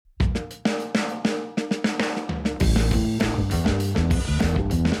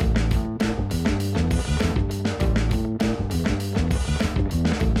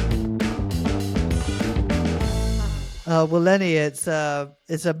Well, Lennie, it's a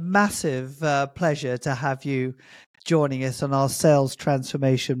massive pleasure to have you joining us on our sales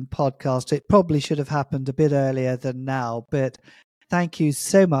transformation podcast. It probably should have happened a bit earlier than now, but thank you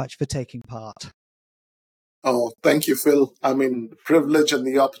so much for taking part. Oh, thank you, Phil. I mean, the privilege and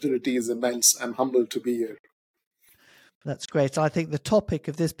the opportunity is immense. I'm humbled to be here. That's great. I think the topic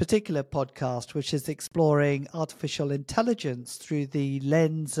of this particular podcast, which is exploring artificial intelligence through the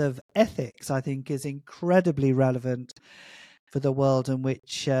lens of ethics, I think is incredibly relevant for the world in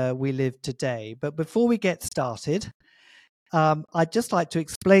which we live today. But before we get started, I'd just like to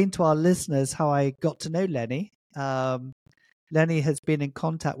explain to our listeners how I got to know Lennie. Lennie has been in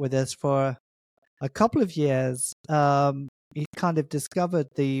contact with us for a couple of years. He kind of discovered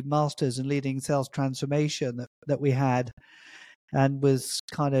the Masters in Leading Sales Transformation that we had and was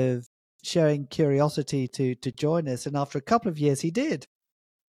kind of showing curiosity to join us. And after a couple of years, he did.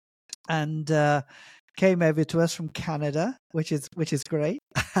 And came over to us from Canada, which is great,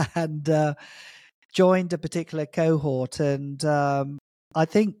 and joined a particular cohort. And I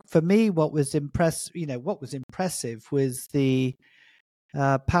think for me, what was impressive was the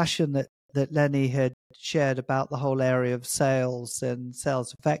passion that Lennie had shared about the whole area of sales and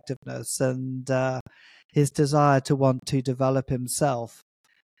sales effectiveness, and his desire to want to develop himself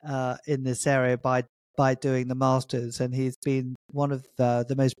in this area by doing the masters. And he's been one of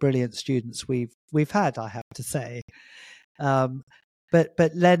the most brilliant students we've had, I have to say.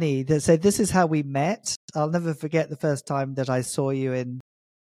 But Lennie, so this is how we met. I'll never forget the first time that I saw you in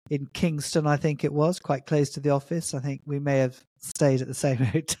Kingston, I think it was, quite close to the office. I think we may have stayed at the same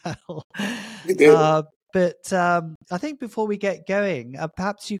hotel. We did. But I think before we get going,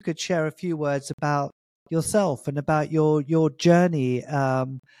 perhaps you could share a few words about yourself and about your journey,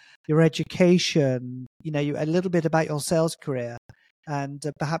 your education, a little bit about your sales career, and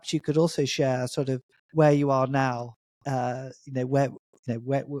perhaps you could also share sort of where you are now, where,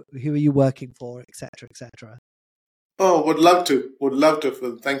 who are you working for, et cetera, et cetera. Oh, would love to,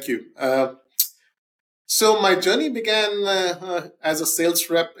 Phil. Thank you. So my journey began as a sales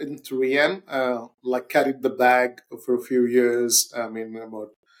rep in 3M. Carried the bag for a few years. I mean,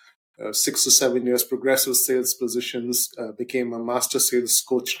 about 6 or 7 years, progressive sales positions. Became a master sales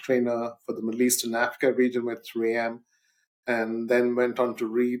coach trainer for the Middle East and Africa region with 3M, and then went on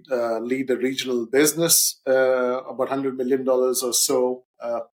to lead a regional business, about $100 million or so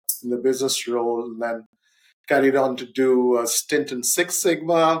in the business role, and then carried on to do a stint in Six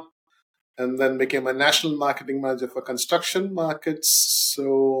Sigma, and then became a national marketing manager for construction markets.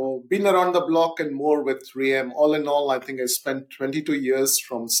 So been around the block and more with 3M. All in all, I think I spent 22 years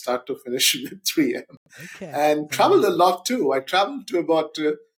from start to finish with 3M. Okay. And traveled a lot too. I traveled to about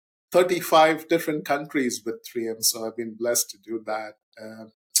 35 different countries with 3M, so I've been blessed to do that.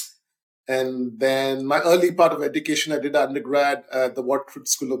 And then my early part of education, I did undergrad at the Watford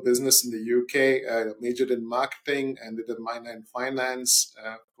School of Business in the UK. I majored in marketing and did a minor in finance,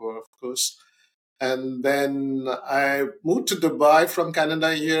 of course. And then I moved to Dubai from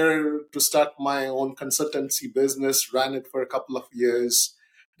Canada here to start my own consultancy business, ran it for a couple of years.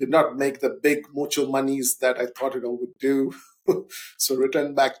 Did not make the big mucho monies that I thought it would do. So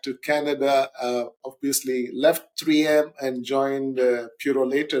returned back to Canada, obviously left 3M and joined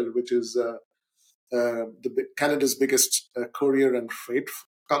Purolator, which is Canada's biggest courier and freight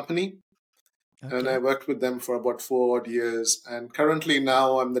company. Okay. And I worked with them for about 4 odd years. And currently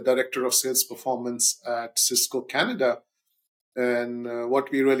now I'm the director of sales performance at Cisco Canada. And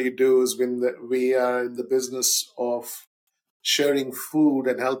what we really do is we are in the business of sharing food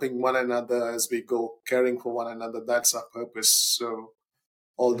and helping one another as we go, caring for one another. That's our purpose. So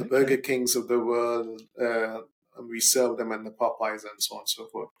all the Burger Kings of the world, we serve them, and the Popeyes and so on and so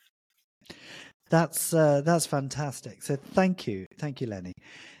forth. That's fantastic. So thank you, Lennie.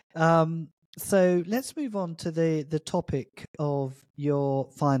 So let's move on to the topic of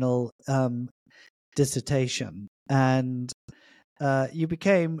your final dissertation. And you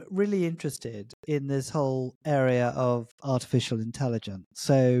became really interested in this whole area of artificial intelligence.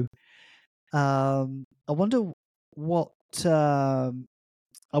 So I wonder what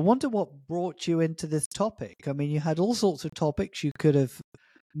brought you into this topic. I mean, you had all sorts of topics you could have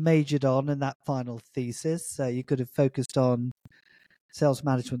majored on in that final thesis. You could have focused on sales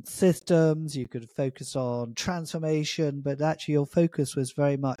management systems, you could have focused on transformation, but actually your focus was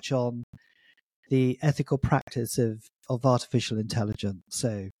very much on the ethical practice of artificial intelligence.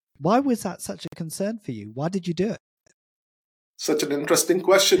 So why was that such a concern for you? Why did you do it? Such an interesting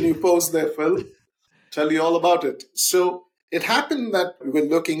question you posed there, Phil. Tell you all about it. So it happened that we were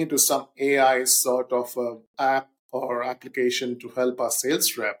looking into some AI sort of app or application to help our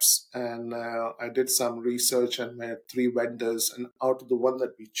sales reps. And I did some research and we had 3 vendors. And out of the one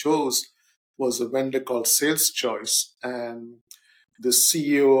that we chose was a vendor called Sales Choice. And the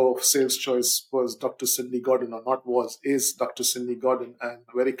CEO of Sales Choice was Dr. Cindy Gordon, or not was, is Dr. Cindy Gordon, and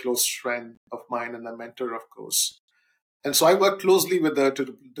a very close friend of mine and a mentor, of course. And so I worked closely with her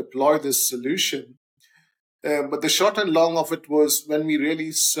to deploy this solution. But the short and long of it was when we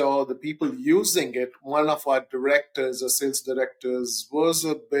really saw the people using it, one of our directors or sales directors was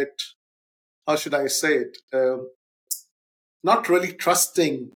a bit, how should I say it, not really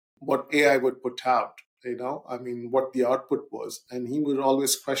trusting what AI would put out, I mean, what the output was. And he would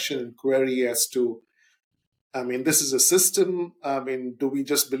always question and query as to, I mean, this is a system. I mean, do we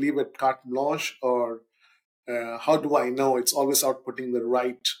just believe it carte blanche, or how do I know it's always outputting the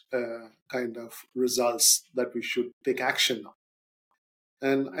right kind of results that we should take action on?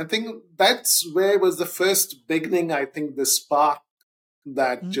 And I think that's where was the first beginning, I think, the spark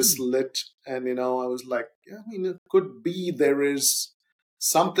that just lit. And, I was like, yeah, I mean, it could be there is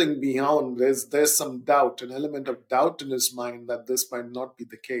something beyond. There's some doubt, an element of doubt in his mind that this might not be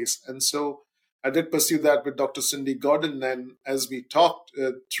the case. And so I did pursue that with Dr. Cindy Gordon. And as we talked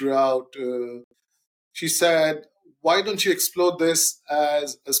throughout, she said, why don't you explore this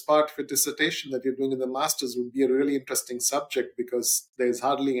as part of a dissertation that you're doing in the master's? Would be a really interesting subject because there's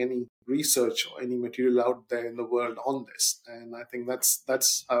hardly any research or any material out there in the world on this. And I think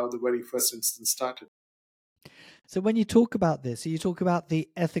that's how the very first instance started. So when you talk about this, you talk about the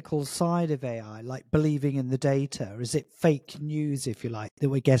ethical side of AI, like believing in the data. Is it fake news, if you like, that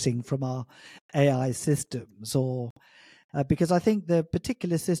we're getting from our AI systems? Or because I think the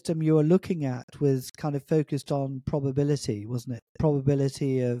particular system you were looking at was kind of focused on probability, wasn't it?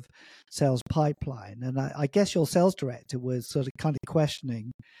 Probability of sales pipeline. And I guess your sales director was sort of kind of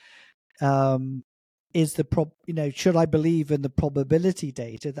questioning, should I believe in the probability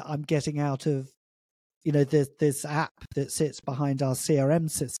data that I'm getting out of, this app that sits behind our CRM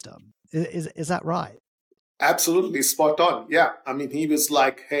system? Is that right? Absolutely spot on. Yeah. I mean, he was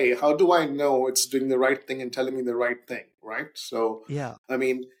like, hey, how do I know it's doing the right thing and telling me the right thing? Right. So, yeah. I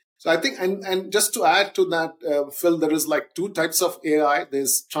mean, so I think, and just to add to that, Phil, there is like 2 types of AI.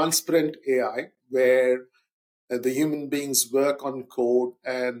 There's transparent AI, where the human beings work on code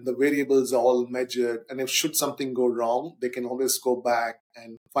and the variables are all measured. And if should something go wrong, they can always go back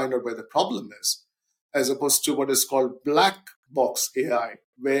and find out where the problem is, as opposed to what is called black box AI,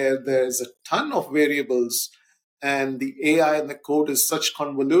 where there's a ton of variables and the AI and the code is such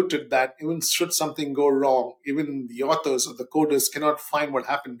convoluted that even should something go wrong, even the authors or the coders cannot find what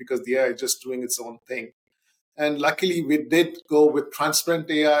happened because the AI is just doing its own thing. And luckily, we did go with transparent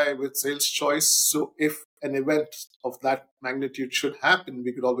AI with Sales Choice. So if an event of that magnitude should happen,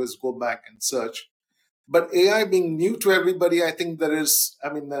 we could always go back and search. But AI being new to everybody, I think there is,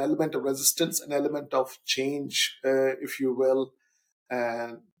 an element of resistance, an element of change, if you will.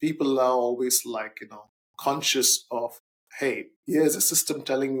 And people are always like, conscious of, hey, here's a system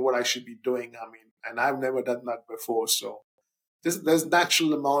telling me what I should be doing. And I've never done that before. So there's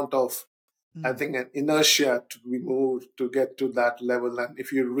natural amount of, I think, an inertia to be moved to get to that level. And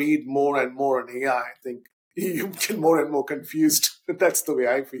if you read more and more on AI, I think you get more and more confused. That's the way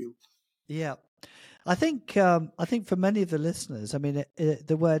I feel. Yeah. I think for many of the listeners,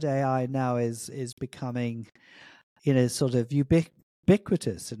 the word AI now is becoming, sort of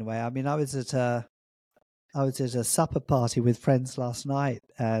ubiquitous in a way. I mean, I was at a supper party with friends last night,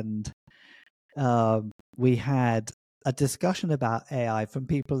 and we had a discussion about AI from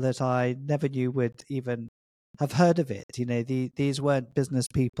people that I never knew would even have heard of it. These weren't business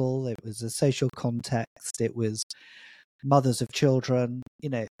people. It was a social context. It was mothers of children.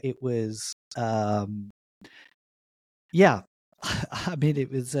 It was, it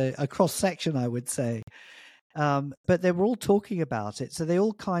was a cross section, I would say. But they were all talking about it. So they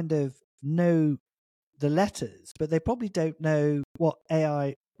all kind of know the letters, but they probably don't know what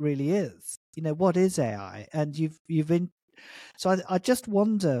AI really is. What is AI? And so I just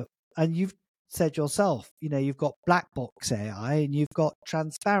wonder, and you've said yourself, you've got black box AI and you've got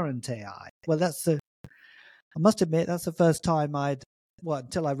transparent AI. Well, I must admit, that's the first time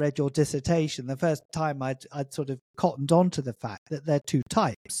until I read your dissertation, the first time I'd sort of cottoned on to the fact that there are 2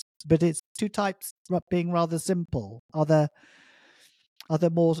 types, but it's 2 types being rather simple. Are there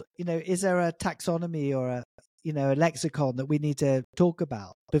more, is there a taxonomy or a lexicon that we need to talk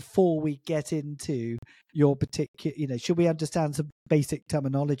about before we get into your particular, should we understand some basic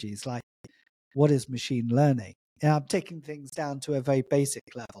terminologies like what is machine learning? I'm taking things down to a very basic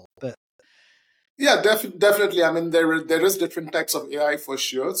level, but Yeah, definitely. I mean, there is different types of AI for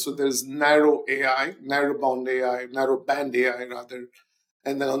sure. So there's narrow AI, narrow bound AI, narrow band AI rather,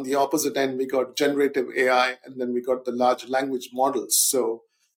 and then on the opposite end we got generative AI, and then we got the large language models. So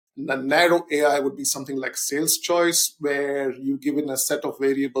the narrow AI would be something like sales choice, where you give in a set of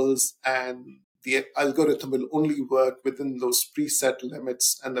variables and the algorithm will only work within those preset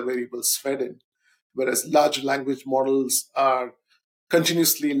limits and the variables fed in. Whereas large language models are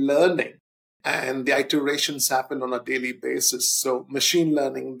continuously learning and the iterations happen on a daily basis. So machine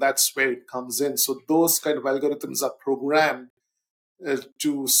learning, that's where it comes in. So those kind of algorithms are programmed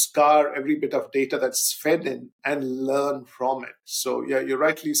to scar every bit of data that's fed in and learn from it. So yeah, you're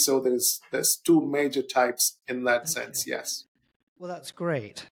rightly so. There's two major types in that sense. Okay. Yes. Well, that's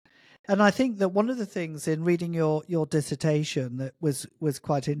great. And I think that one of the things in reading your dissertation that was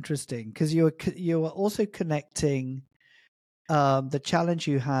quite interesting, because you were also connecting the challenge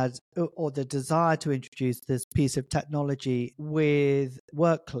you had or the desire to introduce this piece of technology with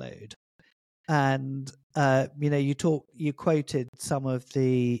workload. And you quoted some of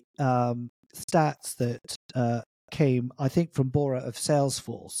the stats that came, I think, from Bora of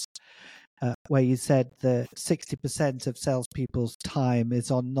Salesforce, where you said that 60% of salespeople's time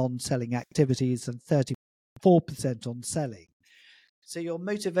is on non-selling activities and 34% on selling. So your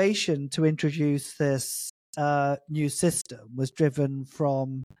motivation to introduce this new system was driven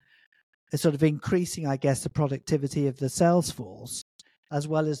from a sort of increasing, I guess, the productivity of the sales force, as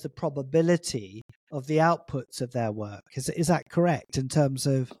well as the probability of the outputs of their work. Is that correct in terms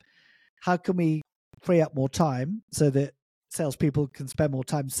of how can we free up more time so that salespeople can spend more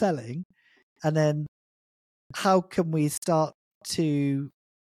time selling? And then how can we start to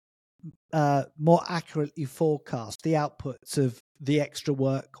more accurately forecast the outputs of the extra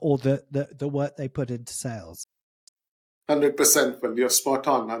work or the work they put into sales? 100%. Well, you're spot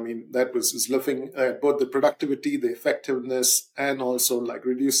on. I mean, that is looking at both the productivity, the effectiveness, and also like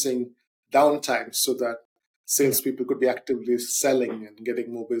reducing downtime so that Yeah. salespeople could be actively selling and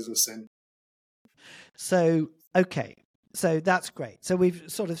getting more business in. So, okay. So that's great. So we've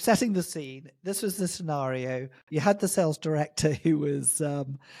sort of setting the scene. This was the scenario. You had the sales director who was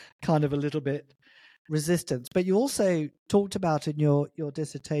kind of a little bit resistant, but you also talked about in your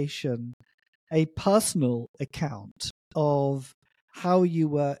dissertation a personal account of how you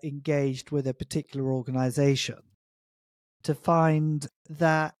were engaged with a particular organization to find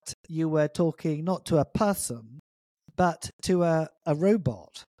that you were talking not to a person but to a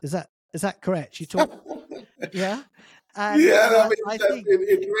robot. Is that correct? You talk, yeah, and Yeah, I mean, I think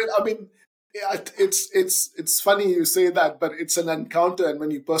I mean, yeah, it's funny you say that, but it's an encounter, and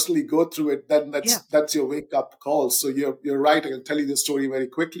when you personally go through it, then yeah, that's your wake up call. So you're right. I'll tell you the story very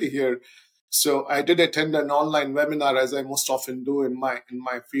quickly here. So I did attend an online webinar, as I most often do in my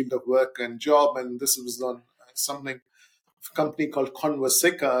field of work and job, and this was on something a company called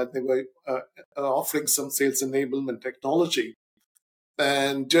Conversica. They were offering some sales enablement technology,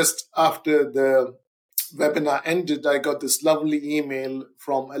 and just after the webinar ended, I got this lovely email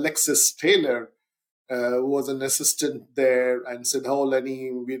from Alexis Taylor, who was an assistant there, and said, "Oh,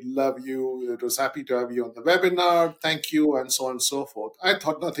 Lenny, we love you. It was happy to have you on the webinar. Thank you," and so on and so forth. I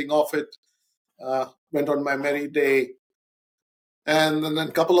thought nothing of it, went on my merry day. And then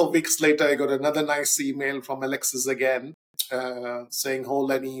a couple of weeks later, I got another nice email from Alexis again, saying, "Oh,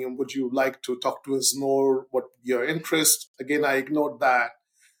 Lenny, would you like to talk to us more? What your interest?" Again, I ignored that.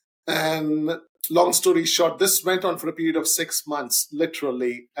 And long story short, this went on for a period of 6 months,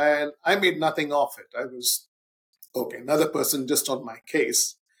 literally, and I made nothing of it. I was, okay, another person just on my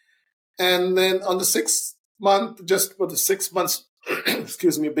case. And then on the 6th month, just for the 6 months,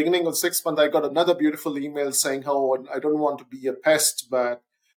 excuse me, beginning of 6th month, I got another beautiful email saying, "Oh, I don't want to be a pest, but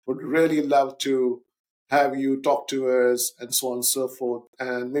would really love to have you talk to us," and so on and so forth.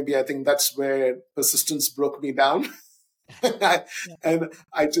 And maybe I think that's where persistence broke me down. yeah, And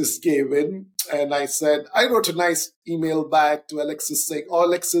I just gave in, and I wrote a nice email back to Alexis saying, "Oh,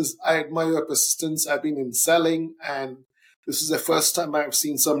 Alexis, I admire your persistence. I've been in selling, and this is the first time I've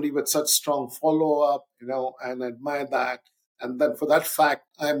seen somebody with such strong follow up, and I admire that. And then for that fact,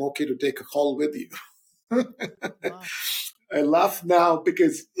 I'm okay to take a call with you." wow, I laugh now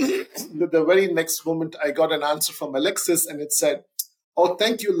because the very next moment I got an answer from Alexis, and it said, "Oh,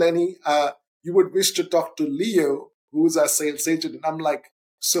 thank you, Lenny. You would wish to talk to Leo, who's our sales agent." And I'm like,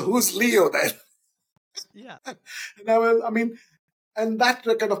 "So who's Leo then?" yeah, And I mean, and that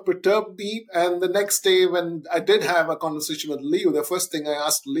kind of perturbed me. And the next day, when I did have a conversation with Leo, the first thing I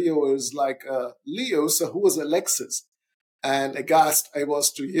asked Leo is like, "Leo, so who was Alexis?" And aghast I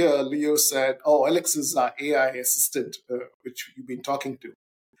was to hear Leo said, "Oh, Alexis is our AI assistant, which you've been talking to."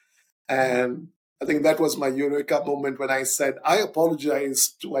 yeah, And I think that was my eureka moment when I said, I apologize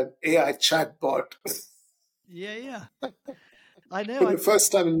to an AI chatbot Yeah. I know. for the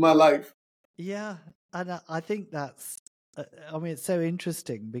first time in my life. Yeah, and I think that's. I mean, it's so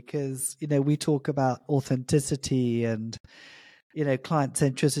interesting because we talk about authenticity and client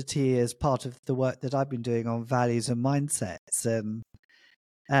centricity as part of the work that I've been doing on values and mindsets,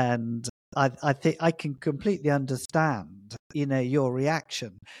 and I think I can completely understand your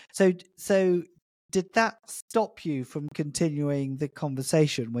reaction. So did that stop you from continuing the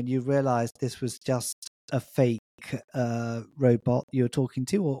conversation when you realized this was just a fake robot you were talking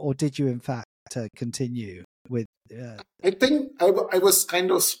to, or did you in fact continue with I think I was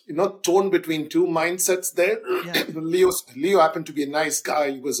kind of, torn between two mindsets there. yeah Leo happened to be a nice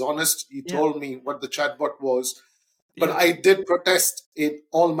guy. He was honest. He yeah told me what the chatbot was. But yeah I did protest in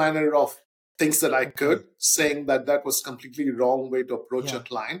all manner of things that I okay could, saying that that was completely wrong way to approach a yeah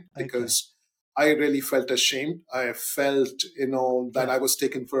client okay because I really felt ashamed. I felt, that yeah I was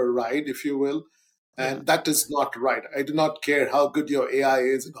taken for a ride, if you will. yeah And that is not right. I do not care how good your AI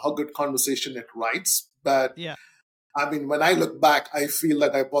is and how good conversation it writes. But yeah I mean, when I look back, I feel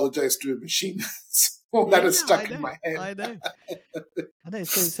that I apologize to a machine. So that is yeah stuck in my head. I know.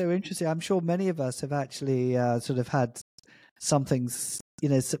 So interesting. I'm sure many of us have actually sort of had something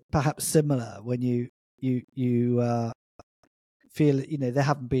perhaps similar when you feel they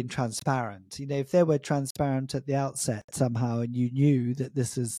haven't been transparent. If they were transparent at the outset somehow and you knew that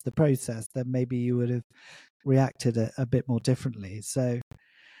this is the process, then maybe you would have reacted a bit more differently. So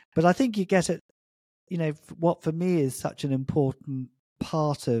but I think you get it. What for me is such an important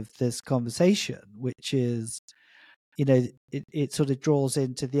part of this conversation, which is it sort of draws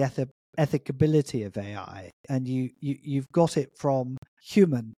into the ethicability of AI, and you've got it from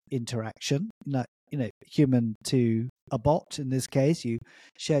human interaction, human to a bot. In this case, you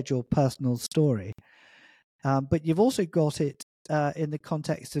shared your personal story, but you've also got it in the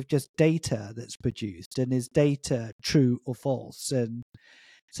context of just data that's produced, and is data true or false? And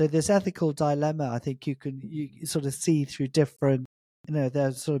so this ethical dilemma, I think you sort of see through different,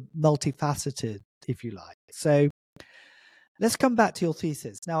 they're sort of multifaceted, if you like. So let's come back to your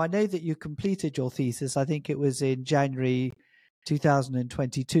thesis. Now, I know that you completed your thesis. I think it was in January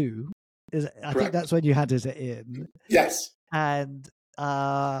 2022. I think Correct. that's when you handed it in. Yes. And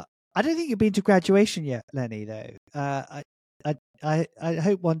I don't think you've been to graduation yet, Lennie, though. I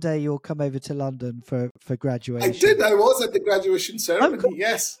hope one day you'll come over to London for I did. graduation. I was at the graduation Oh, ceremony.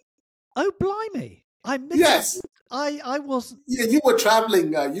 Yes. oh, blimey! I missed. Yes. I wasn't. Yeah, you were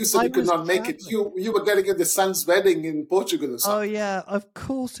traveling. You said I you could was not make it. traveling. You were getting at the son's wedding in Portugal or Oh something. yeah, of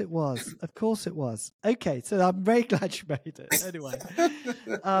course it was. Of course it was. Okay, so I'm very glad you made it. Anyway,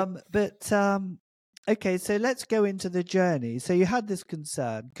 but okay, so let's go into the journey. So you had this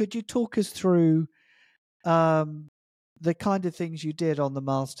concern. Could you talk us through um, the kind of things you did on the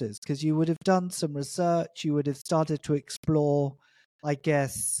masters? Because you would have done some research. You would have started to explore, I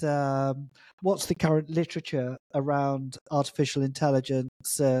guess, what's the current literature around artificial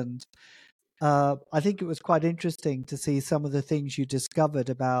intelligence, and I think it was quite interesting to see some of the things you discovered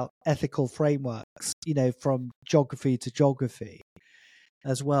about ethical frameworks, from geography to geography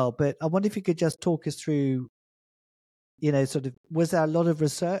as well. But I wonder if you could just talk us through, sort of, was there a lot of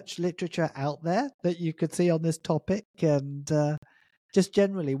research literature out there that you could see on this topic? And just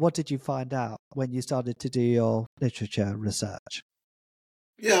generally, what did you find out when you started to do your literature research?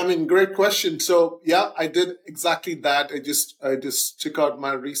 Yeah, I mean, great question. So yeah, I did exactly that. I just took out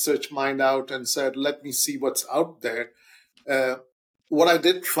my research mind out and said, let me see what's out there. Uh, what I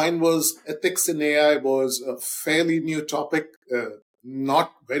did find was ethics in AI was a fairly new topic,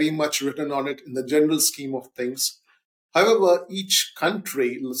 not very much written on it in the general scheme of things. However, each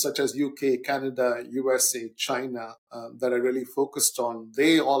country, such as UK, Canada, USA, China, that I really focused on,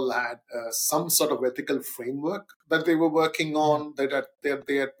 they all had some sort of ethical framework that they were working Yeah, on, that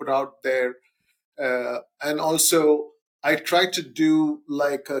they had put out there. And also, I tried to do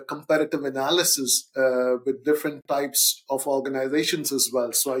like a comparative analysis with different types of organizations as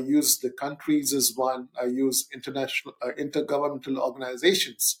well. So I use the countries as one. I use international, intergovernmental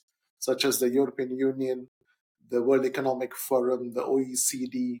organizations such as the European Union, the World Economic Forum, the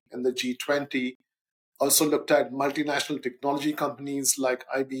OECD, and the G20. Also looked at multinational technology companies like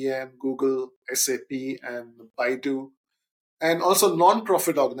IBM, Google, SAP, and Baidu, and also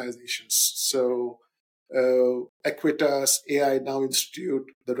non-profit organizations. So Equitas, AI Now Institute,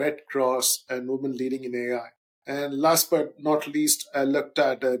 the Red Cross, and Women Leading in AI. And last but not least, I looked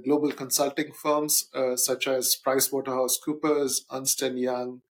at global consulting firms such as PricewaterhouseCoopers, Ernst&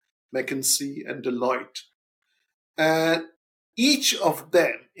 Young, McKinsey, and Deloitte. And each of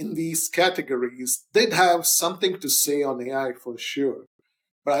them in these categories did have something to say on AI for sure.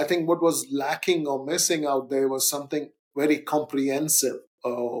 But I think what was lacking or missing out there was something very comprehensive,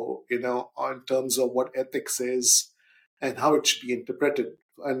 in terms of what ethics is and how it should be interpreted.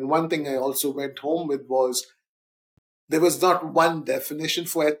 And one thing I also went home with was there was not one definition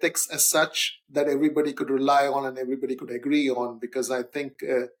for ethics as such that everybody could rely on and everybody could agree on, because I think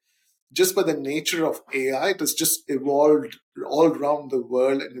just by the nature of AI, it has just evolved all around the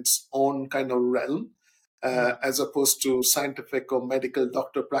world in its own kind of realm, as opposed to scientific or medical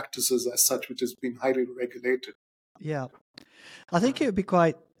doctor practices as such, which has been highly regulated. Yeah. I think it would be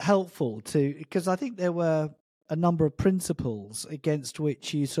quite helpful because I think there were a number of principles against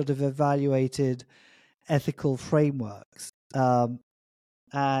which you sort of evaluated ethical frameworks.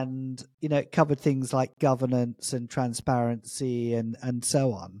 And, it covered things like governance and transparency and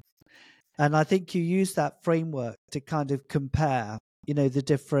so on. And I think you use that framework to kind of compare, the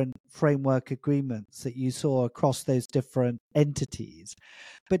different framework agreements that you saw across those different entities.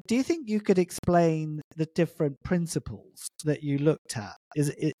 But do you think you could explain the different principles that you looked at?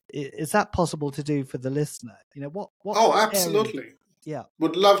 Is that possible to do for the listener? What Oh, areas? absolutely. Yeah.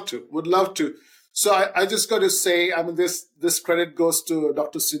 Would love to. So I just got to say, I mean, this credit goes to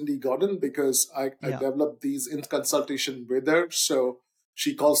Dr. Cindy Gordon, because I developed these in consultation with her. So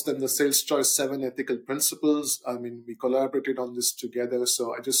she calls them the Sales Choice 7 Ethical Principles. I mean, we collaborated on this together.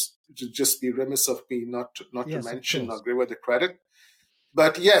 So it would just be remiss of me not to Yes, mention or give her the credit.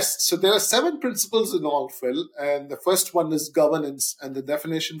 But yes, so there are 7 principles in all, Phil. And the first one is governance. And the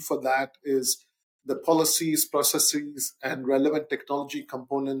definition for that is the policies, processes, and relevant technology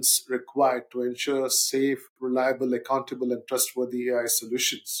components required to ensure safe, reliable, accountable, and trustworthy AI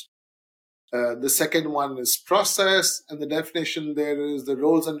solutions. The second one is process, and the definition there is the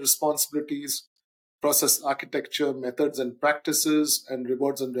roles and responsibilities, process architecture, methods and practices, and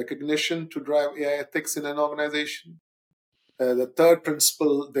rewards and recognition to drive AI ethics in an organization. The third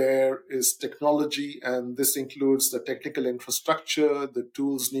principle there is technology, and this includes the technical infrastructure, the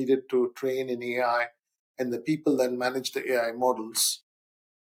tools needed to train in AI, and the people that manage the AI models.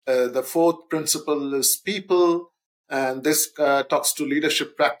 The fourth principle is people, and this talks to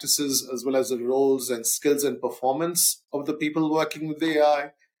leadership practices as well as the roles and skills and performance of the people working with the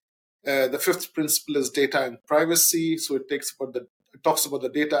AI. The fifth principle is data and privacy, so it talks about the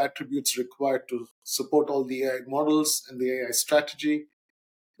data attributes required to support all the AI models and the AI strategy.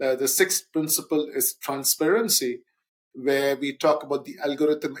 The sixth principle is transparency, where we talk about the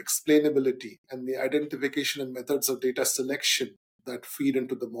algorithm explainability and the identification and methods of data selection that feed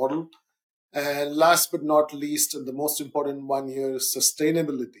into the model. And last but not least, and the most important one here is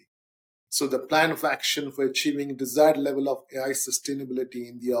sustainability. So the plan of action for achieving desired level of AI sustainability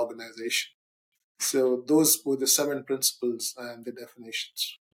in the organization. So those were the 7 principles and the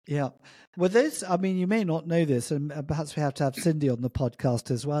definitions. Yeah. Well, you may not know this, and perhaps we have to have Cindy on the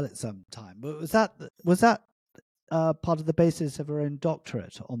podcast as well at some time. But was that part of the basis of her own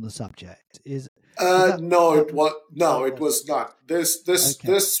doctorate on the subject? It was not.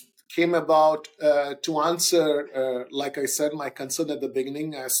 This came about to answer, like I said, my concern at the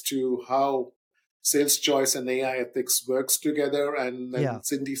beginning as to how sales choice and AI ethics works together. And then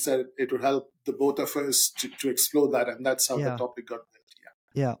Cindy said it would help the both of us to explore that. And that's how the topic got built.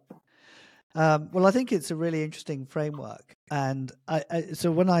 Yeah. Well, I think it's a really interesting framework. And so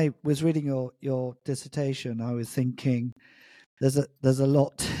when I was reading your dissertation, I was thinking there's a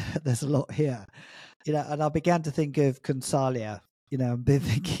lot there's a lot here, and I began to think of consalia, and been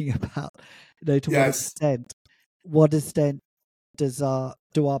thinking about, to what extent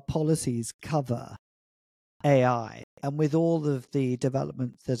do our policies cover AI, and with all of the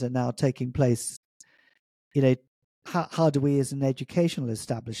developments that are now taking place, how do we as an educational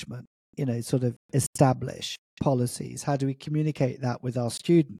establishment, sort of establish policies? How do we communicate that with our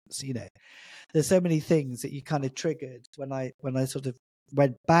students? There's so many things that you kind of triggered when I sort of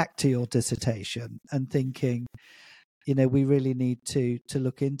went back to your dissertation and thinking, we really need to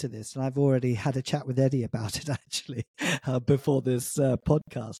look into this. And I've already had a chat with Eddie about it actually before this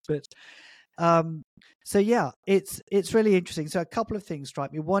podcast. But so yeah, it's really interesting. So a couple of things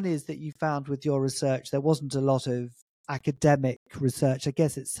strike me. One is that you found with your research there wasn't a lot of academic research. I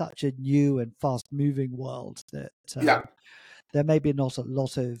guess it's such a new and fast-moving world that there may be not a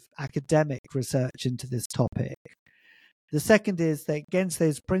lot of academic research into this topic. The second is that against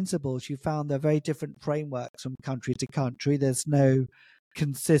those principles, you found they're very different frameworks from country to country. There's no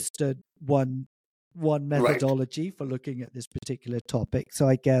consistent one methodology for looking at this particular topic. So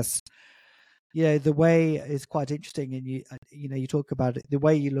I guess, the way is quite interesting, and you talk about it, the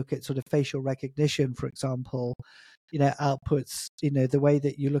way you look at sort of facial recognition, for example, outputs, the way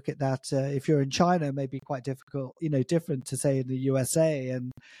that you look at that, if you're in China, may be quite difficult, different to say in the USA.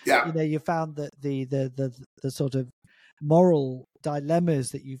 And, Yeah. you found that the sort of moral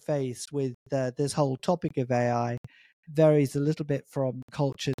dilemmas that you faced with this whole topic of AI varies a little bit from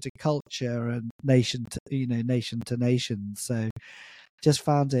culture to culture and nation to nation. So just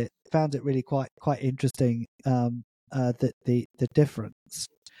found it really quite interesting, that the difference.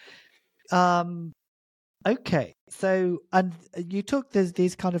 Okay, so and you took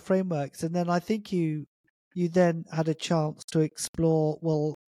these kind of frameworks, and then I think you then had a chance to explore.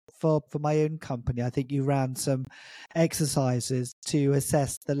 Well, for my own company, I think you ran some exercises to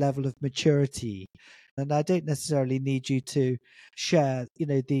assess the level of maturity, and I don't necessarily need you to share,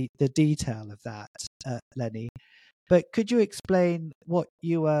 the detail of that, Lenny. But could you explain what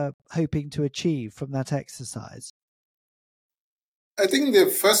you were hoping to achieve from that exercise? I think the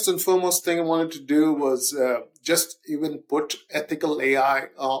first and foremost thing I wanted to do was just even put ethical AI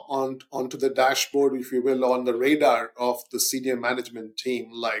onto the dashboard, if you will, on the radar of the senior management team.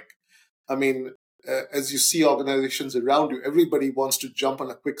 Like, I mean, as you see organizations around you, everybody wants to jump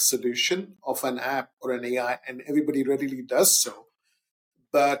on a quick solution of an app or an AI, and everybody readily does so.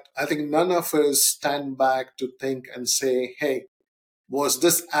 But I think none of us stand back to think and say, hey, was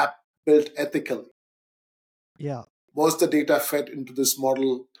this app built ethically? Yeah. Was the data fed into this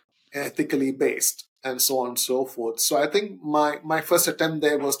model ethically based, and so on and so forth? So I think my first attempt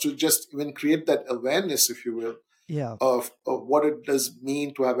there was to just even create that awareness, if you will, Yeah. of what it does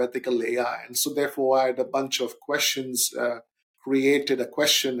mean to have ethical AI. And so therefore I had a bunch of questions, created a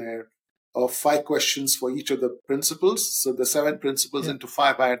questionnaire of 5 questions for each of the principles. So the 7 principles Yeah. into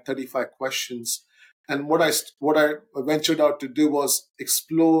 5, I had 35 questions. And what I ventured out to do was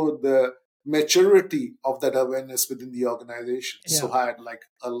explore the maturity of that awareness within the organization. Yeah. So I had like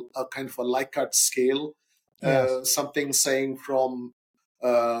a kind of a Likert scale, Yes. something saying from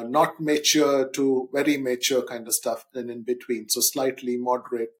not mature to very mature kind of stuff, and in between. So slightly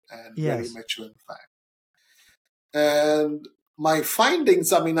moderate and very Yes. mature, in fact. And my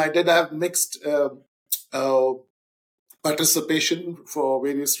findings, I mean, I did have mixed uh, participation for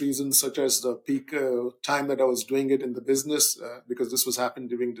various reasons, such as the peak time that I was doing it in the business, because this was happened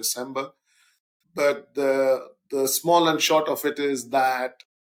during December. But the small and short of it is that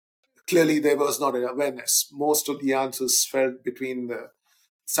clearly there was not an awareness. Most of the answers fell between the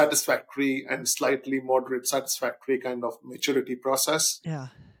satisfactory and slightly moderate satisfactory kind of maturity process. Yeah.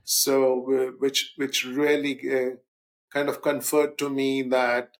 So, which really kind of conferred to me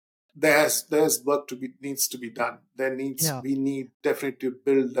that there's work to be needs to be done. Yeah. We need definitely to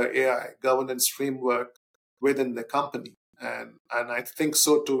build the AI governance framework within the company, and I think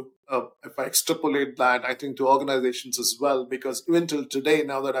so too. If I extrapolate that, I think to organizations as well, because even till today,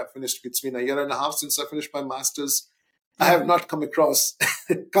 now that I've finished, it's been a year and a half since I finished my master's. I Yeah. have not come across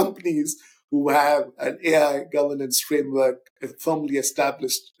companies who have an AI governance framework firmly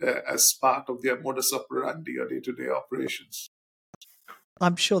established as part of their modus operandi or day-to-day operations.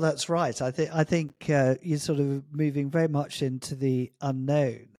 I'm sure that's right. I think you're sort of moving very much into the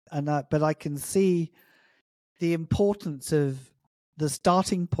unknown, but I can see the importance of the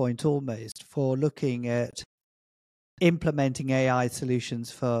starting point almost for looking at implementing AI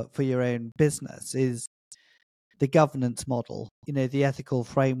solutions for your own business is the governance model, the ethical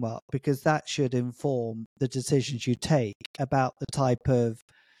framework, because that should inform the decisions you take about the type of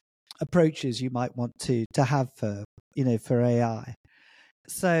approaches you might want to have for AI.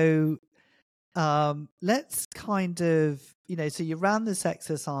 So let's kind of, so you ran this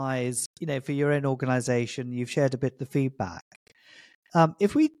exercise, for your own organization. You've shared a bit the feedback.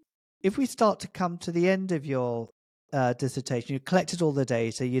 If we start to come to the end of your dissertation, you've collected all the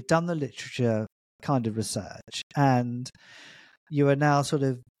data, you've done the literature kind of research, and you are now sort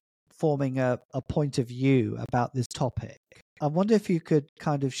of forming a point of view about this topic. I wonder if you could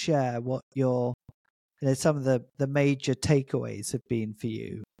kind of share what your, some of the major takeaways have been for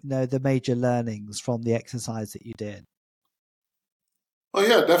you, the major learnings from the exercise that you did. Oh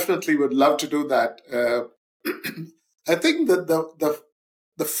yeah, definitely would love to do that. I think that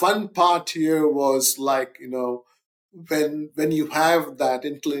the fun part here was like, when you have that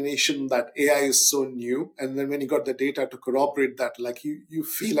inclination that AI is so new, and then when you got the data to corroborate that, like you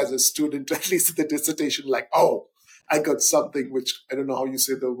feel as a student, at least in the dissertation, like, oh, I got something which I don't know how you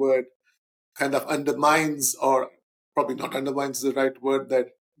say the word, kind of undermines, or probably not undermines the right word, that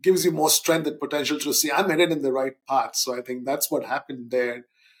gives you more strength and potential to see I'm headed in the right path. So I think that's what happened there.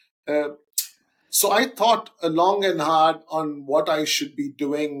 Uh, so I thought long and hard on what I should be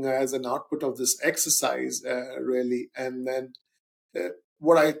doing as an output of this exercise, really. And then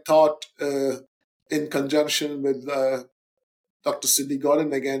what I thought in conjunction with Dr. Cindy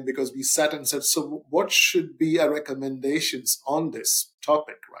Gordon again, because we sat and said, so what should be our recommendations on this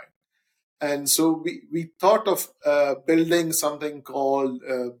topic, right? And so we thought of building something called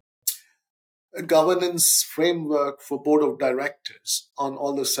a governance framework for board of directors on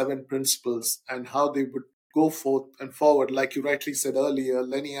all the 7 principles and how they would go forth and forward. Like you rightly said earlier,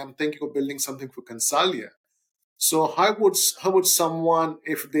 Lenny, I'm thinking of building something for Consalia. So how would someone,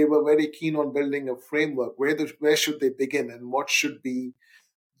 if they were very keen on building a framework, where should they begin and what should be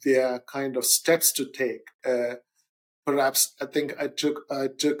their kind of steps to take? Perhaps I think I took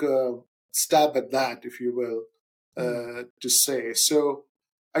a stab at that, if you will, to say. So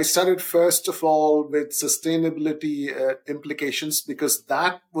I started first of all with sustainability implications, because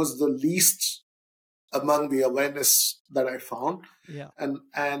that was the least among the awareness that I found. Yeah.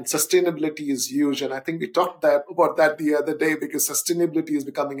 And sustainability is huge. And I think we talked about that the other day, because sustainability is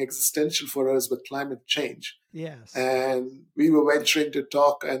becoming existential for us with climate change. Yes. And we were venturing to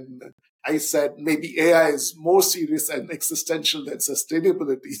talk, and I said maybe AI is more serious and existential than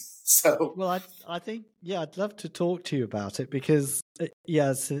sustainability. So, well, I think, yeah, I'd love to talk to you about it, because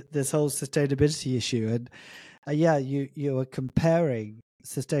yes, this whole sustainability issue, and yeah, you are comparing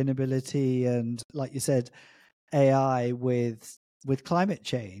sustainability and, like you said, AI with climate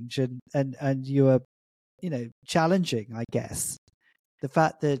change, and you are, challenging, I guess, the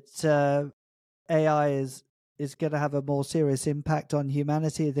fact that AI is going to have a more serious impact on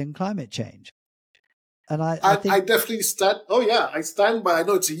humanity than climate change. And I think I definitely stand. Oh yeah, I stand by. I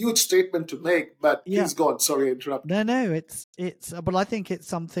know it's a huge statement to make, but yeah, please go on. Sorry, I interrupted. no, it's but I think it's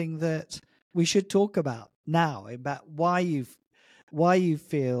something that we should talk about now, about why you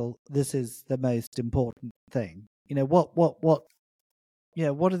feel this is the most important thing. What what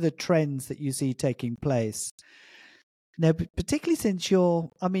are the trends that you see taking place? No, particularly since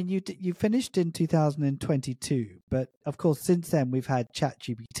you finished in 2022, but of course since then we've had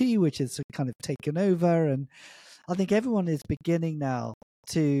ChatGPT, which has kind of taken over, and I think everyone is beginning now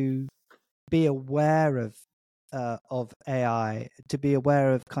to be aware of AI, to be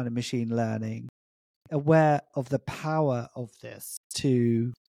aware of kind of machine learning, aware of the power of this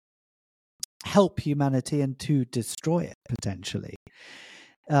to help humanity and to destroy it potentially.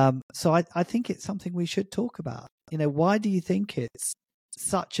 So I think it's something we should talk about. Why do you think it's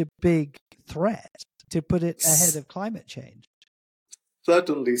such a big threat, to put it ahead of climate change?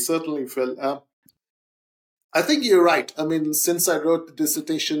 Certainly, Phil. I think you're right. I mean, since I wrote the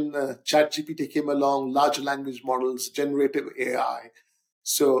dissertation, ChatGPT came along, large language models, generative AI.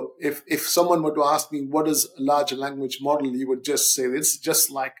 So if someone were to ask me what is a large language model, you would just say it's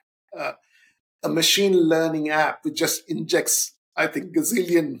just like uh, a machine learning app which just injects, I think,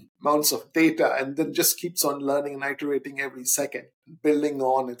 gazillion amounts of data and then just keeps on learning and iterating every second, building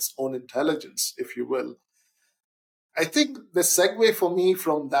on its own intelligence, if you will. I think the segue for me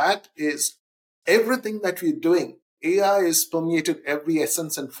from that is everything that we're doing. AI is permeated every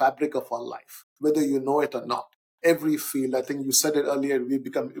essence and fabric of our life, whether you know it or not. Every field, I think you said it earlier, we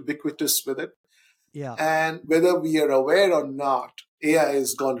become ubiquitous with it. Yeah. And whether we are aware or not, AI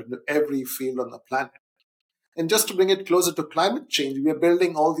has gone into every field on the planet. And just to bring it closer to climate change, we are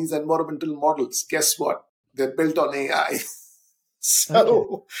building all these environmental models. Guess what? They're built on AI.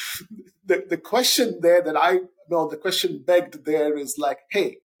 So the question there that the question begged there is like,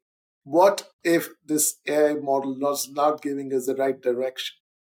 hey, what if this AI model was not giving us the right direction?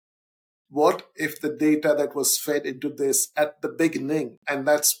 What if the data that was fed into this at the beginning, and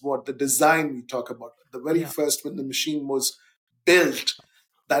that's what the design we talk about, the very first, when the machine was built,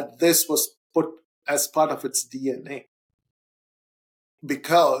 that this was put as part of its DNA?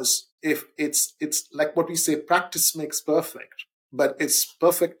 Because if it's like what we say, practice makes perfect, but it's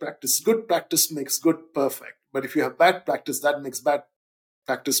perfect practice. Good practice makes good perfect. But if you have bad practice, that makes bad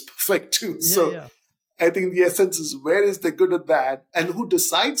practice perfect too. So I think the essence is, where is the good or bad, and who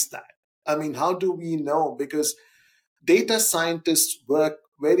decides that? I mean, how do we know? Because data scientists work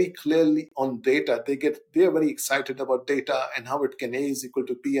very clearly on data. They're very excited about data and how it can A is equal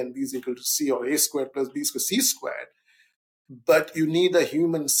to B and B is equal to C, or A squared plus B equals C squared. But you need a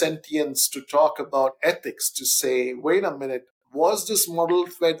human sentience to talk about ethics, to say, wait a minute, was this model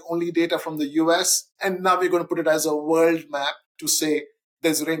fed only data from the US? And now we're going to put it as a world map to say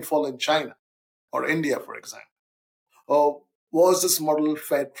there's rainfall in China or India, for example. Or was this model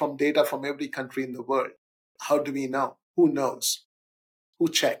fed from data from every country in the world? How do we know? Who knows? Who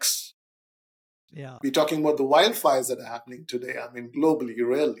checks? Yeah. We're talking about the wildfires that are happening today. I mean, globally,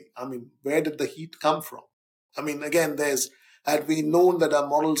 really. I mean, where did the heat come from? I mean, again, had we known that our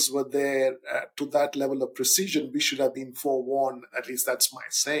models were there to that level of precision, we should have been forewarned. At least that's my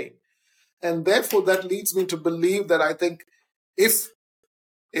saying. And therefore, that leads me to believe that I think if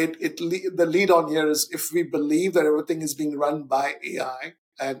the lead on here is if we believe that everything is being run by AI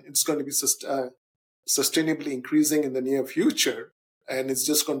and it's going to be sustainably increasing in the near future, and it's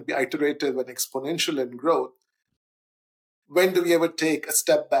just going to be iterative and exponential in growth, when do we ever take a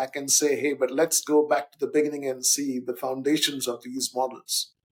step back and say, hey, but let's go back to the beginning and see the foundations of these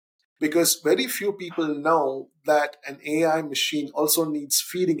models? Because very few people know that an AI machine also needs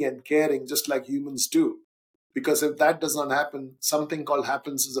feeding and caring just like humans do. Because if that does not happen, something called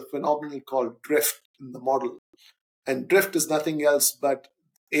happens is a phenomenon called drift in the model. And drift is nothing else but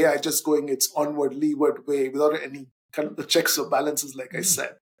AI just going its onward, leeward way without any kind of the checks or balances, like I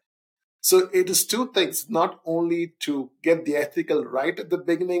said. So it is two things, not only to get the ethical right at the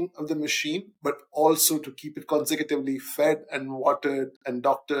beginning of the machine, but also to keep it consecutively fed and watered and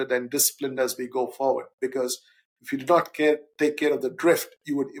doctored and disciplined as we go forward. Because if you do not take care of the drift,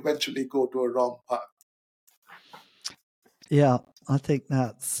 you would eventually go to a wrong path. Yeah, I think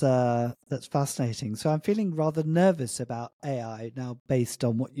that's fascinating. So I'm feeling rather nervous about AI now based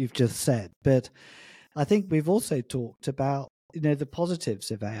on what you've just said. But I think we've also talked about, the positives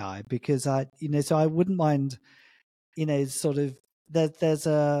of AI, because so I wouldn't mind, sort of there's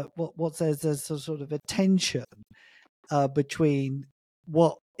a there's a sort of a tension between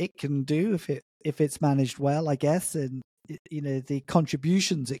what it can do if it's managed well, I guess, and the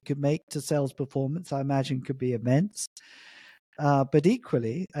contributions it could make to sales performance, I imagine, could be immense. But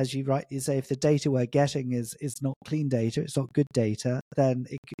equally, as you rightly say, if the data we're getting is not clean data, it's not good data, then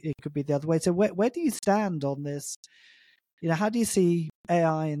it could be the other way. So where do you stand on this? How do you see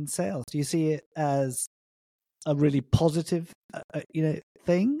AI in sales? Do you see it as a really positive,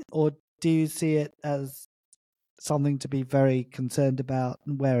 thing, or do you see it as something to be very concerned about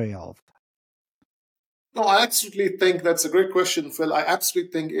and wary of? No, I absolutely think that's a great question, Phil. I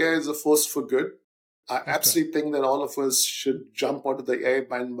absolutely think AI is a force for good. I absolutely think that all of us should jump onto the AI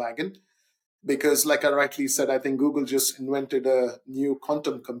bandwagon because, like I rightly said, I think Google just invented a new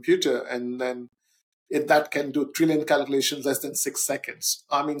quantum computer and then that can do trillion calculations less than 6 seconds.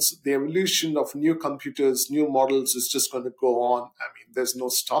 I mean, the evolution of new computers, new models is just going to go on. I mean, there's no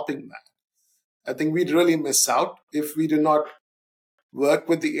stopping that. I think we'd really miss out if we do not work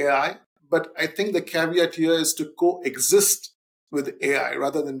with the AI. But I think the caveat here is to coexist with AI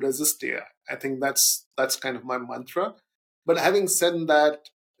rather than resist AI. I think that's kind of my mantra. But having said that,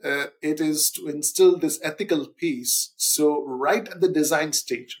 it is to instill this ethical piece. So right at the design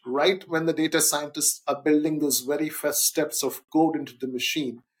stage, right when the data scientists are building those very first steps of code into the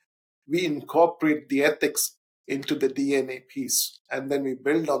machine, we incorporate the ethics into the DNA piece, and then we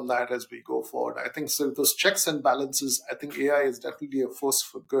build on that as we go forward. I think so. Those checks and balances, I think AI is definitely a force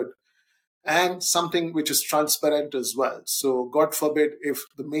for good and something which is transparent as well. So, God forbid, if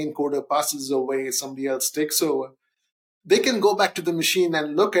the main coder passes away, somebody else takes over, they can go back to the machine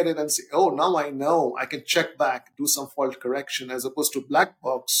and look at it and say, oh, now I know, I can check back, do some fault correction, as opposed to black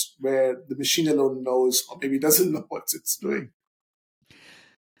box where the machine alone knows or maybe doesn't know what it's doing.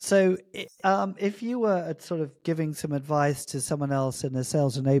 So, if you were sort of giving some advice to someone else in a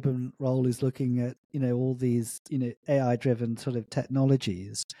sales enablement role who's looking at, all these, AI-driven sort of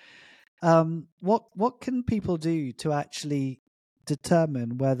technologies, what can people do to actually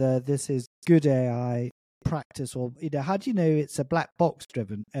determine whether this is good AI practice, or how do you know it's a black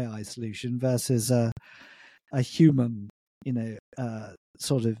box-driven AI solution versus a human,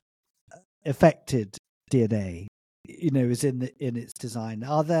 sort of affected DNA? Is in its design.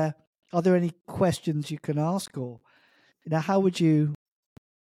 Are there any questions you can ask, or how would you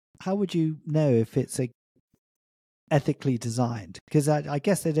know if it's ethically designed? Because I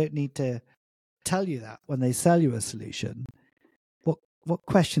guess they don't need to tell you that when they sell you a solution. What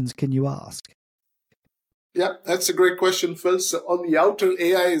questions can you ask? Yeah, that's a great question, Phil. So on the outer,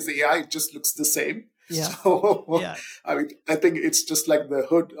 AI is AI; it just looks the same. Yeah. So, yeah. I mean, I think it's just like the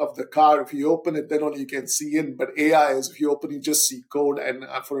hood of the car. If you open it, then only you can see in. But AI is if you open, you just see code. And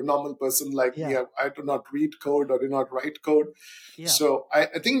for a normal person like me, I do not read code or do not write code. Yeah. So I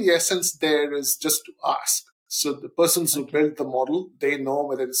think the essence there is just to ask. So the persons who build the model, they know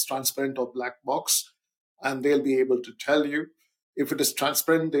whether it's transparent or black box, and they'll be able to tell you. If it is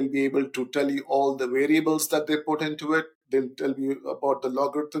transparent, they'll be able to tell you all the variables that they put into it. They'll tell you about the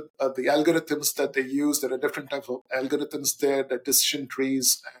algorithms that they use. There are different types of algorithms there, the decision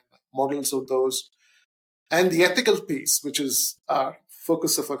trees and models of those. And the ethical piece, which is our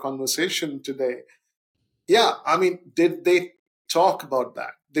focus of our conversation today. Yeah, I mean, did they talk about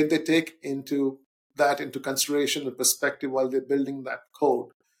that? Did they take into consideration and perspective while they're building that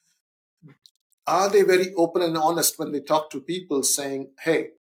code? Are they very open and honest when they talk to people saying, hey,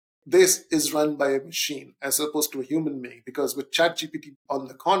 this is run by a machine as opposed to a human being. Because with ChatGPT on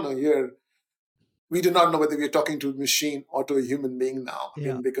the corner here, we do not know whether we are talking to a machine or to a human being now. I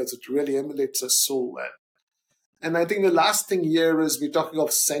mean, because it really emulates us so well. And I think the last thing here is we're talking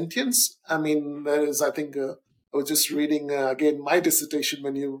of sentience. I mean, there is, I think, I was just reading again my dissertation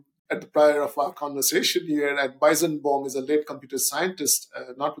when you, at the prior of our conversation here, and Weizenbaum is a late computer scientist,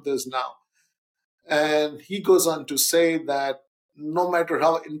 not with us now. And he goes on to say that no matter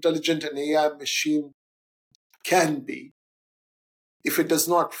how intelligent an AI machine can be, if it does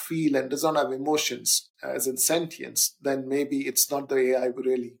not feel and does not have emotions, as in sentience, then maybe it's not the AI we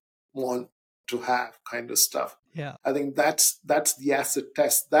really want to have, kind of stuff. Yeah. I think that's the acid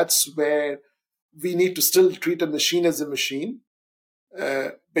test. That's where we need to still treat a machine as a machine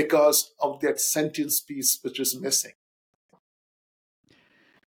because of that sentience piece which is missing.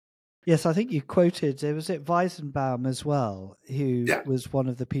 Yes, I think you quoted, was it Weizenbaum as well, who was one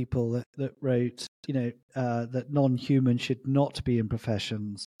of the people that wrote, that non-human should not be in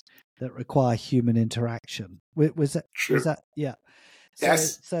professions that require human interaction. Was that? True. Was that? Yeah. So,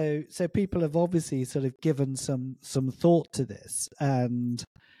 yes. So people have obviously sort of given some thought to this, and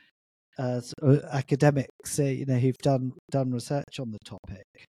academics, who've done research on the topic.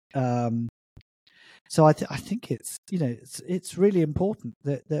 So I think it's it's really important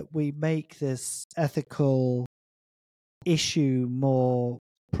that we make this ethical issue more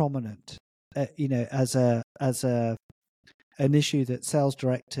prominent. As an issue that sales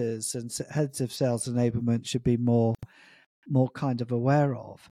directors and heads of sales enablement should be more kind of aware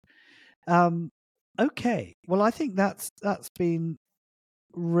of. Okay, well, I think that's been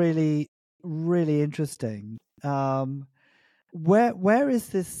really, really interesting. Where is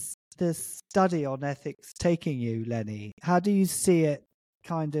this study on ethics taking you, Lennie? How do you see it?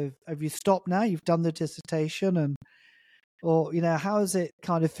 Kind of, have you stopped now? You've done the dissertation, or how is it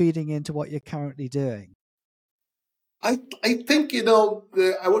kind of feeding into what you're currently doing? I think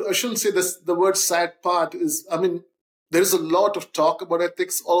I shouldn't say this. The word sad part is, I mean, there's a lot of talk about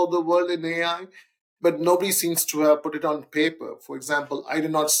ethics all over the world in AI, but nobody seems to have put it on paper. For example, I do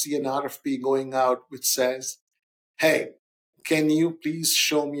not see an RFP going out which says, hey, can you please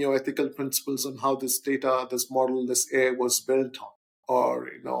show me your ethical principles on how this data, this model, this AI was built on? Or,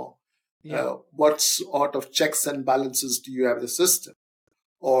 what sort of checks and balances do you have in the system?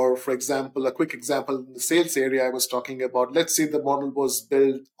 Or, for example, a quick example in the sales area I was talking about, let's say the model was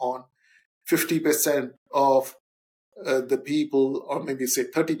built on 50% of the people, or maybe say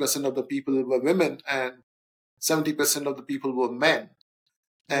 30% of the people were women and 70% of the people were men.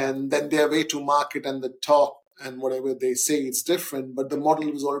 And then their way to market and the talk and whatever they say is different, but the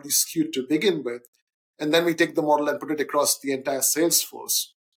model was already skewed to begin with. And then we take the model and put it across the entire sales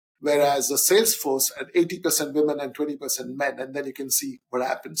force. Whereas the sales force had 80% women and 20% men, and then you can see what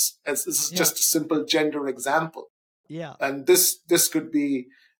happens. As this is just a simple gender example. Yeah. And this could be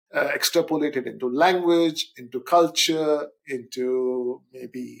extrapolated into language, into culture, into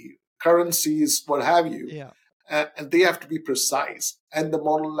maybe currencies, what have you. Yeah. And they have to be precise. And the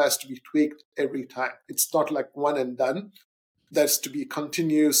model has to be tweaked every time. It's not like one and done. There's to be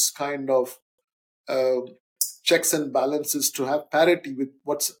continuous kind of checks and balances to have parity with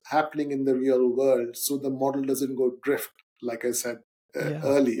what's happening in the real world, so the model doesn't go drift, like I said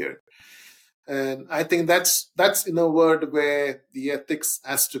earlier. And I think that's in a world where the ethics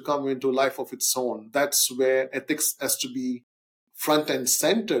has to come into life of its own. That's where ethics has to be front and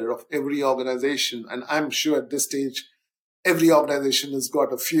center of every organization. And I'm sure at this stage, every organization has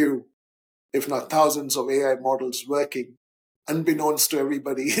got a few, if not thousands, of AI models working, unbeknownst to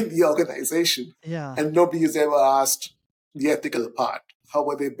everybody in the organization. Yeah. And nobody has ever asked the ethical part. How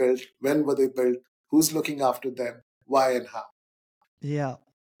were they built? When were they built? Who's looking after them? Why and how? Yeah.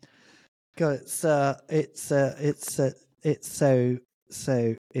 God, it's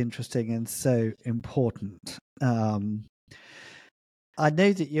so interesting and so important. I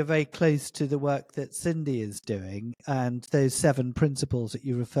know that you're very close to the work that Cindy is doing, and those 7 principles that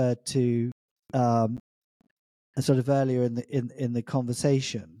you referred to sort of earlier in the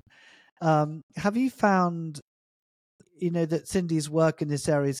conversation. Have you found, that Cindy's work in this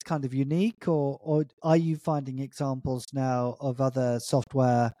area is kind of unique, or are you finding examples now of other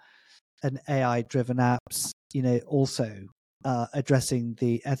software and AI-driven apps, also addressing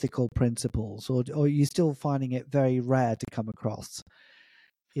the ethical principles, or are you still finding it very rare to come across?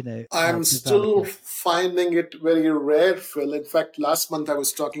 I'm still finding it very rare, Phil. In fact, last month I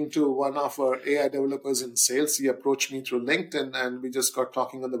was talking to one of our AI developers in sales. He approached me through LinkedIn and we just got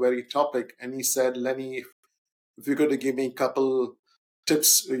talking on the very topic. And he said, Lennie, if you're going to give me a couple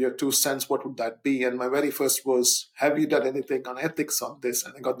tips, your 2 cents, what would that be? And my very first was, have you done anything on ethics on this?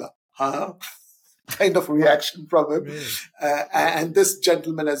 And I got the, huh? kind of reaction from him. Really? And this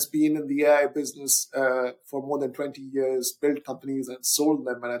gentleman has been in the AI business for more than 20 years, built companies and sold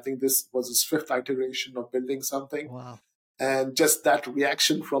them. And I think this was his fifth iteration of building something. Wow. And just that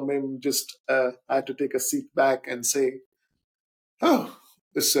reaction from him, just I had to take a seat back and say, oh,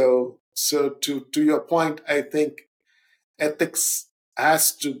 so to your point, I think ethics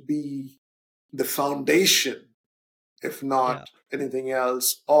has to be the foundation, if Yeah. not anything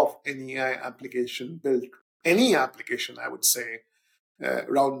else, of any AI application built, any application, I would say,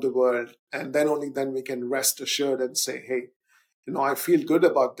 around the world. And then only then we can rest assured and say, hey, I feel good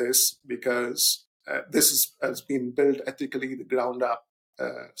about this because has been built ethically, the ground up,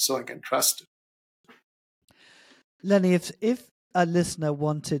 so I can trust it. Lennie, if a listener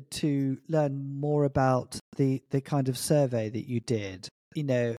wanted to learn more about the kind of survey that you did,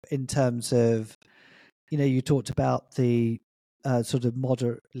 in terms of, you talked about the sort of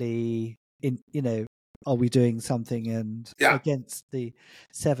moderately are we doing something and Yeah. against the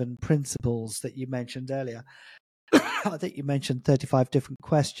 7 principles that you mentioned earlier. I think you mentioned 35 different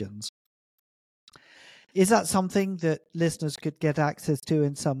questions. Is that something that listeners could get access to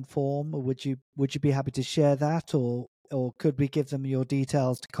in some form, or would you be happy to share that, or could we give them your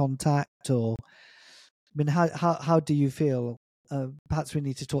details to contact? Or, I mean, how do you feel? Perhaps we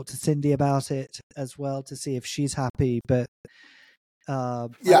need to talk to Cindy about it as well to see if she's happy. But I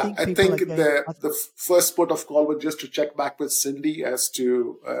think I people are think going. the first port of call was just to check back with Cindy as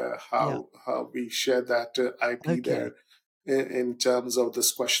to how we share that IP there in terms of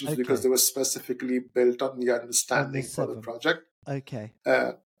these questions, because they were specifically built on the understanding for the project. Okay.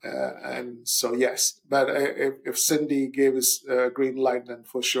 And so yes, but if Cindy gave us a green light, then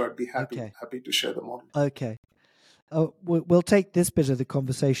for sure I'd be happy to share the model. Okay. Oh, we'll take this bit of the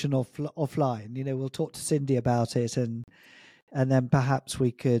conversation offline. We'll talk to Cindy about it, and then perhaps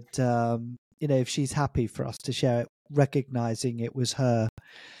we could, if she's happy for us to share it, recognizing it was her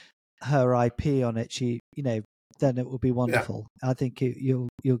IP on it, then it will be wonderful. Yeah. I think you'll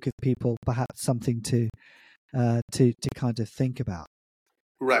give people perhaps something to kind of think about.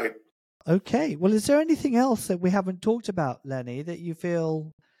 Right. Okay. Well, is there anything else that we haven't talked about, Lennie, that you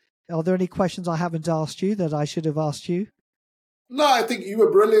feel? Are there any questions I haven't asked you that I should have asked you? No, I think you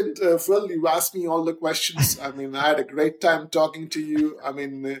were brilliant, Phil. You asked me all the questions. I mean, I had a great time talking to you. I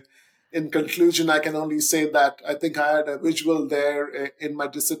mean, in conclusion, I can only say that I think I had a visual there in my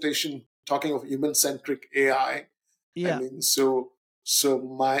dissertation talking of human-centric AI. Yeah. I mean, so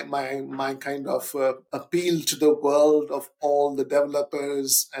my kind of appeal to the world of all the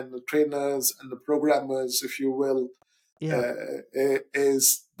developers and the trainers and the programmers, if you will,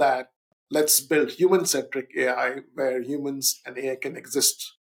 is that let's build human-centric AI where humans and AI can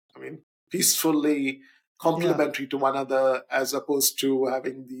exist, I mean, peacefully, complementary to one another, as opposed to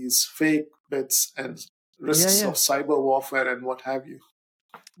having these fake bits and risks of cyber warfare and what have you.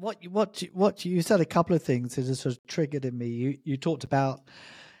 What you said a couple of things that just sort of triggered in me. You talked about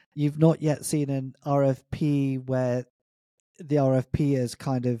you've not yet seen an RFP where the RFP has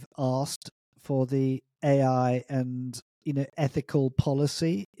kind of asked for the AI and ethical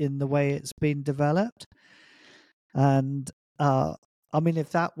policy in the way it's been developed. And I mean, if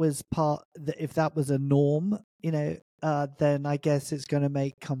that was a norm, then I guess it's going to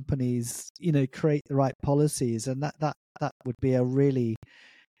make companies create the right policies, and that would be a really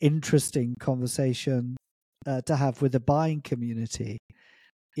interesting conversation to have with the buying community,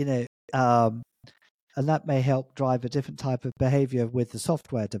 and that may help drive a different type of behavior with the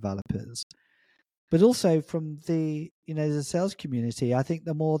software developers. But also from the the sales community, I think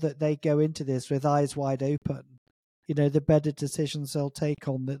the more that they go into this with eyes wide open, the better decisions they'll take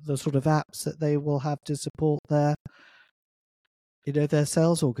on the sort of apps that they will have to support their their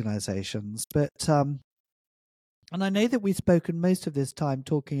sales organizations. But and I know that we've spoken most of this time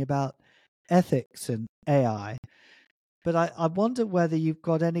talking about ethics and AI, but I wonder whether you've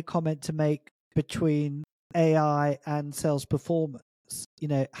got any comment to make between AI and sales performance.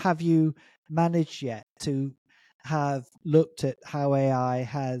 Have you managed yet to have looked at how AI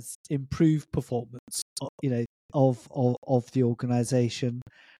has improved performance, of the organization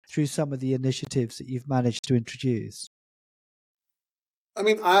through some of the initiatives that you've managed to introduce? I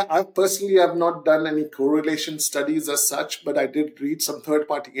mean, I personally have not done any correlation studies as such, but I did read some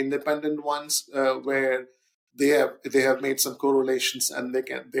third-party independent ones where they have made some correlations, and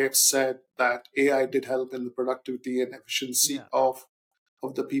they have said that AI did help in the productivity and efficiency of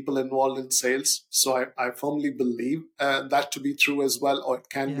the people involved in sales. So I firmly believe that to be true as well, or it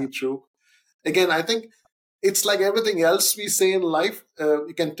can be true. Again, I think it's like everything else we say in life.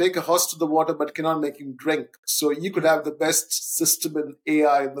 You can take a horse to the water, but cannot make him drink. So you could have the best system in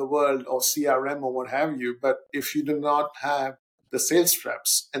AI in the world or CRM or what have you. But if you do not have the sales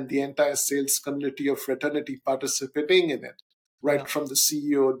reps and the entire sales community or fraternity participating in it, Yeah. right from the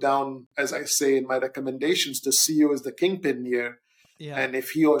CEO down, as I say in my recommendations, the CEO is the kingpin here. Yeah. And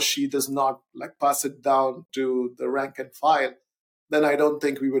if he or she does not like pass it down to the rank and file, then I don't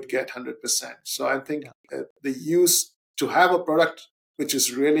think we would get 100%. So I think the use to have a product which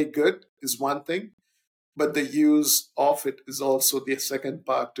is really good is one thing, but the use of it is also the second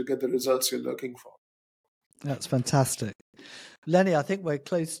part to get the results you're looking for. That's fantastic. Lennie, I think we're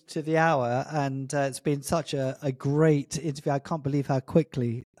close to the hour, and it's been such a great interview. I can't believe how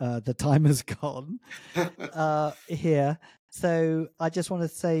quickly the time has gone here. So I just want to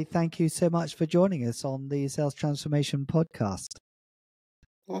say thank you so much for joining us on the Sales Transformation Podcast.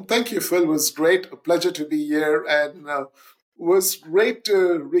 Well, thank you, Phil. It was great. A pleasure to be here. And was great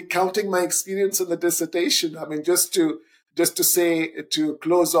recounting my experience in the dissertation. I mean, just to say, to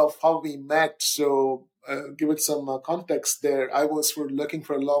close off how we met. So give it some context there. I was looking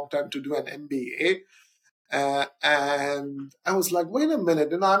for a long time to do an MBA. And I was like, wait a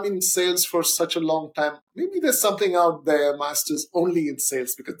minute, I'm in sales for such a long time. Maybe there's something out there, masters only in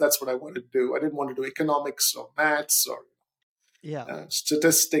sales, because that's what I wanted to do. I didn't want to do economics or maths or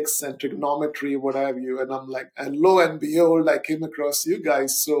statistics and trigonometry, what have you. And I'm like, and lo and behold, I came across you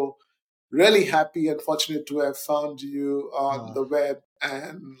guys. So really happy and fortunate to have found you on the web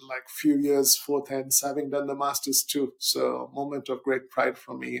and like few years forth hence having done the masters too. So a moment of great pride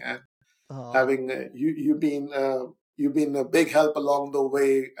for me, and having you've been a big help along the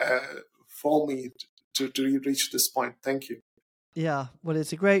way for me to reach this point. Thank you. Yeah, well,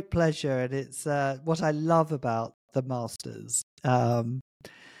 it's a great pleasure, and it's what I love about the masters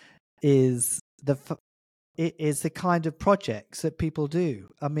is the kind of projects that people do.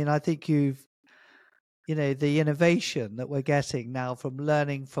 I mean, I think the innovation that we're getting now from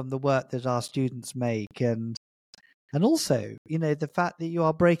learning from the work that our students make, and also, the fact that you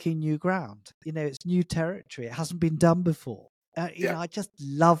are breaking new ground. It's new territory. It hasn't been done before. I just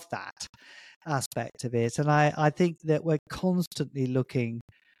love that aspect of it. And I think that we're constantly looking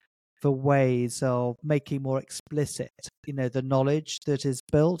for ways of making more explicit, the knowledge that is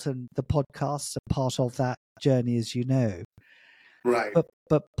built, and the podcasts are part of that journey, as you know. Right.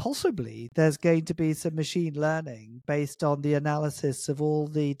 But possibly there's going to be some machine learning based on the analysis of all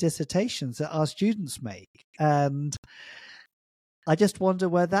the dissertations that our students make. And I just wonder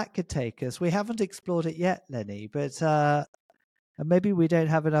where that could take us. We haven't explored it yet, Lennie, but maybe we don't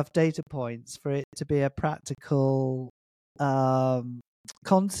have enough data points for it to be a practical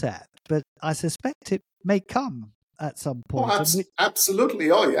concept. But I suspect it may come at some point.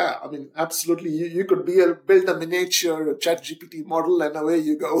 Absolutely. Oh, yeah. I mean, absolutely. You could build a miniature ChatGPT model, and away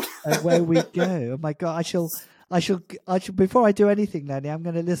you go. Away we go. Oh my God! I shall. Before I do anything, Lennie, I'm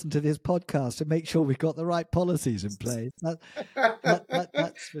going to listen to this podcast and make sure we've got the right policies in place. That's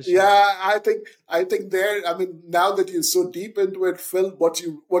for sure. Yeah, I think there. I mean, now that you're so deep into it, Phil, what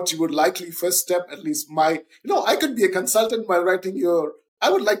you would likely first step, at least I could be a consultant while writing your. I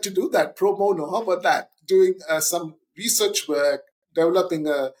would like to do that pro bono. How about that? Doing some research work, developing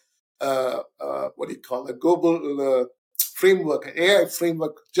a what do you call a global framework, an AI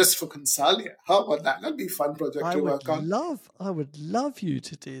framework just for Consalia. How about that? That'd be a fun project to work on. I would love you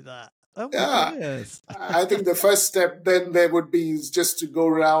to do that. Oh my goodness. I think the first step then there would be is just to go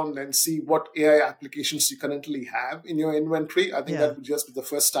around and see what AI applications you currently have in your inventory. I think that would just be the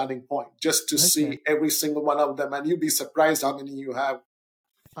first starting point, just to see every single one of them, and you'd be surprised how many you have.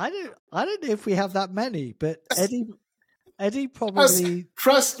 I don't know if we have that many, but Eddie probably...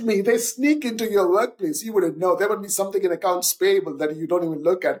 Trust me, they sneak into your workplace. You wouldn't know. There would be something in accounts payable that you don't even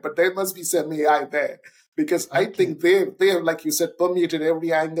look at, but there must be some AI there. Because I think they have, like you said, permeated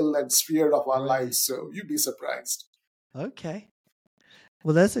every angle and sphere of our lives. So you'd be surprised. Okay.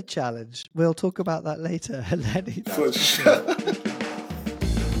 Well, there's a challenge. We'll talk about that later, Lennie. For sure.